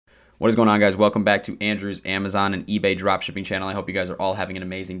What is going on, guys? Welcome back to Andrew's Amazon and eBay dropshipping channel. I hope you guys are all having an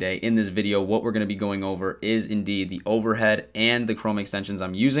amazing day. In this video, what we're going to be going over is indeed the overhead and the Chrome extensions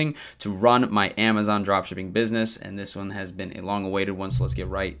I'm using to run my Amazon dropshipping business. And this one has been a long-awaited one, so let's get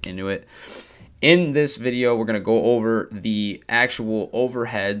right into it. In this video, we're going to go over the actual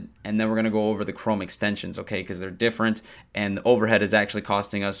overhead, and then we're going to go over the Chrome extensions, okay, because they're different, and the overhead is actually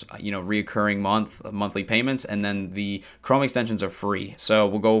costing us, reoccurring monthly payments, and then the Chrome extensions are free. So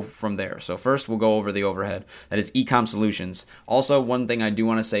we'll go from there. So first, we'll go over the overhead. That is Ecom Solutions. Also, one thing I do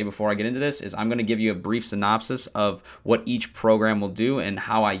want to say before I get into this is I'm going to give you a brief synopsis of what each program will do and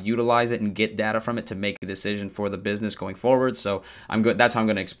how I utilize it and get data from it to make a decision for the business going forward. So that's how I'm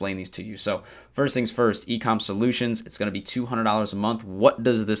going to explain these to you. So first things first, Ecom Solutions, it's going to be $200 a month. What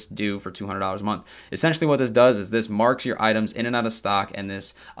does this do for $200 a month? Essentially what this does is this marks your items in and out of stock, and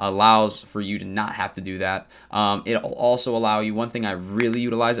this allows for you to not have to do that. It'll also allow you, one thing I really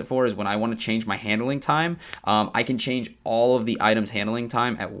utilize it for is when I want to change my handling time, I can change all of the items handling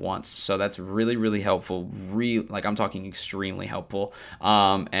time at once. So that's really, really helpful. I'm talking extremely helpful.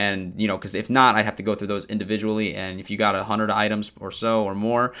 Because if not, I'd have to go through those individually. And if you got 100 items or so or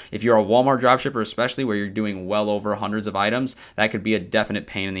more, if you're a Walmart dropshipper, especially where you're doing well over hundreds of items, that could be a definite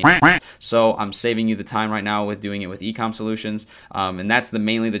pain in the ass. So I'm saving you the time right now with doing it with Ecom Solutions, and that's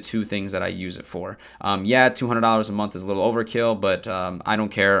mainly the two things that I use it for. $200 a month is a little overkill, but I don't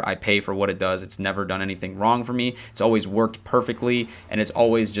care. I pay for what it does. It's never done anything wrong for me. It's always worked perfectly, and it's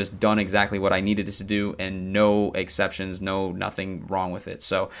always just done exactly what I needed it to do, and no exceptions, nothing wrong with it.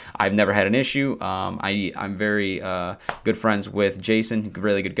 So I've never had an issue. I'm very good friends with Jason,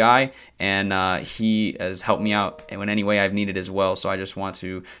 really good guy, and he has helped me out in any way I've needed as well. So I just want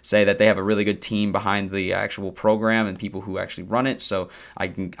to say that they have a really good team behind the actual program and people who actually run it. So I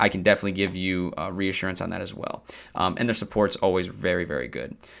can definitely give you reassurance on that as well. And their support's always very, very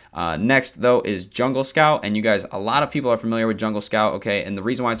good. Next though is Jungle Scout, and you guys, a lot of people are familiar with Jungle Scout, okay? And the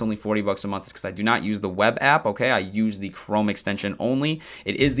reason why it's only $40 a month is because I do not use the web app, okay? I use the Chrome extension only.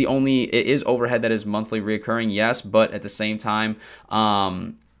 It is overhead that is monthly reoccurring, yes, but at the same time,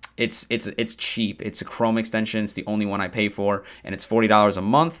 it's cheap. It's a Chrome extension. It's the only one I pay for, and it's $40 a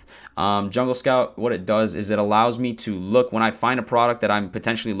month. Jungle Scout, what it does is it allows me to look when I find a product that I'm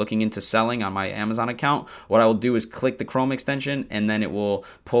potentially looking into selling on my Amazon account. What I will do is click the Chrome extension, and then it will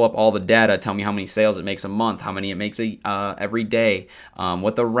pull up all the data, tell me how many sales it makes a month, how many it makes every day,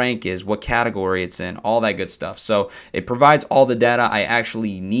 what the rank is, what category it's in, all that good stuff. So it provides all the data I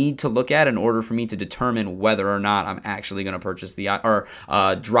actually need to look at in order for me to determine whether or not I'm actually going to purchase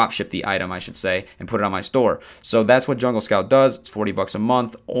drop ship the item, I should say, and put it on my store. So that's what Jungle Scout does. It's $40 a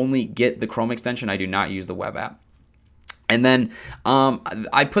month. Only get the Chrome extension. I do not use the web app. And then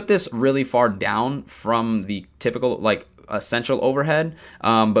I put this really far down from the typical essential overhead,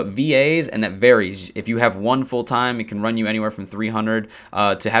 but VAs, and that varies. If you have one full-time, it can run you anywhere from $300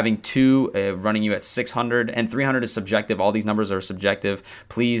 to having two running you at $600, and $300 is subjective. All these numbers are subjective.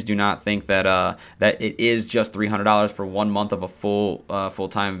 Please do not think that that it is just $300 for 1 month of a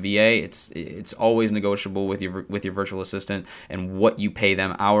full-time VA. It's always negotiable with your virtual assistant and what you pay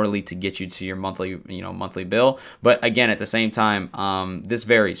them hourly to get you to your monthly bill. But again, at the same time, this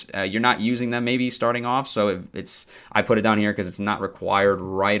varies. You're not using them maybe starting off, so I put it down here because it's not required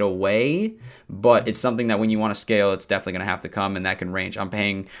right away, but it's something that when you want to scale, it's definitely going to have to come, and that can range. I'm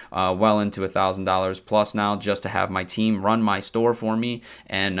paying well into $1,000 plus now just to have my team run my store for me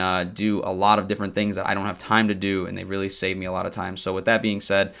and do a lot of different things that I don't have time to do, and they really save me a lot of time. So with that being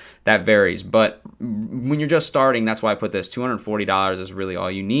said, that varies, but when you're just starting, that's why I put this. $240 is really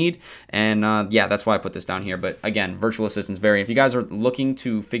all you need, and that's why I put this down here. But again, virtual assistants vary. If you guys are looking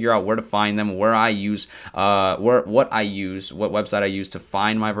to figure out where to find them, what website I use to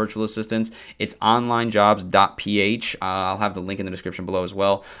find my virtual assistants, it's onlinejobs.ph. I'll have the link in the description below as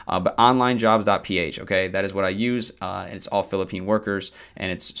well. But onlinejobs.ph, okay, that is what I use, and it's all Philippine workers,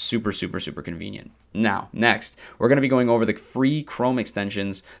 and it's super, super, super convenient. Now, next, we're going to be going over the free Chrome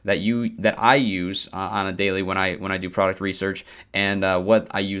extensions that I use on a daily when I do product research, and what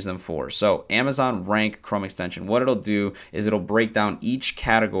I use them for. So Amazon Rank Chrome extension, what it'll do is it'll break down each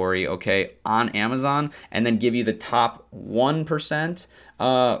category, okay, on Amazon, and then give you the top 1%,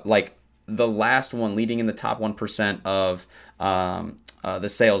 the last one leading in the top 1% of the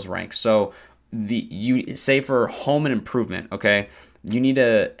sales rank. So you say for home and improvement, okay, you need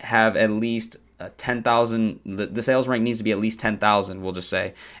to have at least 10,000, the sales rank needs to be at least 10,000, we'll just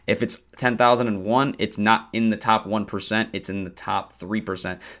say. If it's 10,001, it's not in the top 1%, it's in the top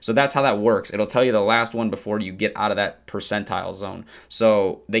 3%. So that's how that works. It'll tell you the last one before you get out of that percentile zone.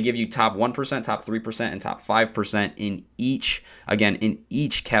 So they give you top 1%, top 3%, and top 5% in each, again, in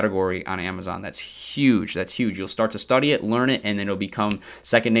each category on Amazon. That's huge. That's huge. You'll start to study it, learn it, and then it'll become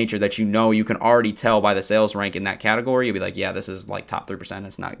second nature that you can already tell by the sales rank in that category. You'll be like, yeah, this is like top 3%.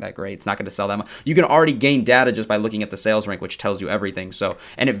 It's not that great. It's not going to sell that much. You can already gain data just by looking at the sales rank, which tells you everything. So,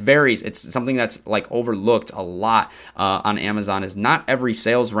 and it varies. It's something that's like overlooked a lot on Amazon, is not every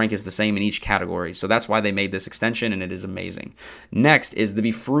sales rank is the same in each category. So that's why they made this extension, and it is amazing. Next is the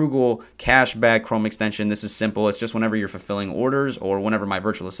Be Frugal Cashback Chrome extension. This is simple. It's just whenever you're fulfilling orders, or whenever my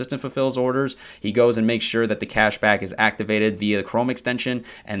virtual assistant fulfills orders, he goes and makes sure that the cashback is activated via the Chrome extension,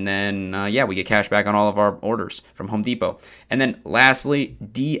 and then yeah, we get cashback on all of our orders from Home Depot. And then lastly,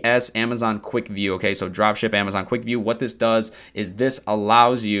 DS Amazon Quick View. Okay, so dropship Amazon Quick View. What this does is this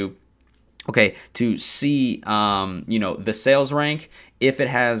allows you, okay, to see the sales rank, if it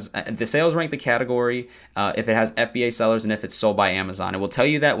has the sales rank, the category, if it has FBA sellers, and if it's sold by Amazon. It will tell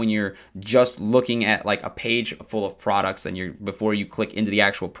you that when you're just looking at like a page full of products, and before you click into the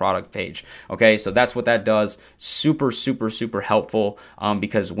actual product page. Okay, so that's what that does. Super, super, super helpful,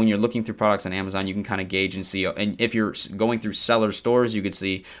 because when you're looking through products on Amazon, you can kind of gauge and see. And if you're going through seller stores, you could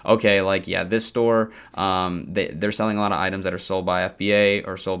see, okay, like, yeah, this store, they're selling a lot of items that are sold by FBA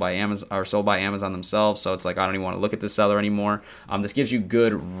or sold by Amazon themselves. So it's like, I don't even want to look at this seller anymore. This gives you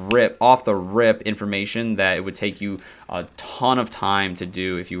good off the rip information that it would take you a ton of time to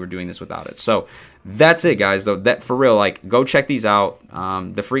do if you were doing this without it. So that's it, guys. Though, that for real, like, go check these out.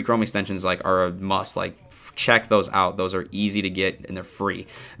 The free Chrome extensions are a must. Like, check those out. Those are easy to get, and they're free.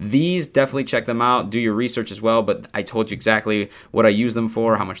 These, definitely check them out. Do your research as well, but I told you exactly what I use them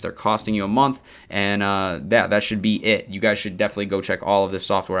for, how much they're costing you a month, and that should be it. You guys should definitely go check all of this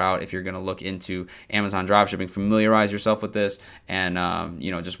software out if you're going to look into Amazon dropshipping. Familiarize yourself with this, and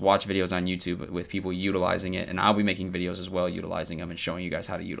just watch videos on YouTube with people utilizing it, and I'll be making videos as well utilizing them and showing you guys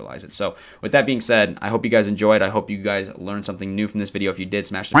how to utilize it. So with that being said, I hope you guys enjoyed. I hope you guys learned something new from this video. If you did,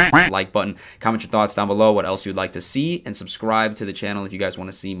 smash the like button, comment your thoughts down below, what else you'd like to see, and subscribe to the channel if you guys want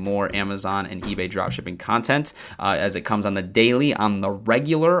to see more Amazon and eBay dropshipping content as it comes on the daily, on the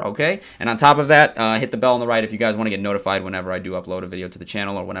regular. Okay, and on top of that, hit the bell on the right if you guys want to get notified whenever I do upload a video to the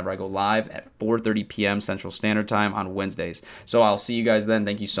channel, or whenever I go live at 4:30 p.m. Central Standard Time on Wednesdays. So I'll see you guys then.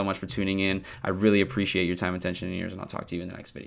 Thank you so much for tuning in. I really appreciate your time, attention, and ears, and I'll talk to you in the next video.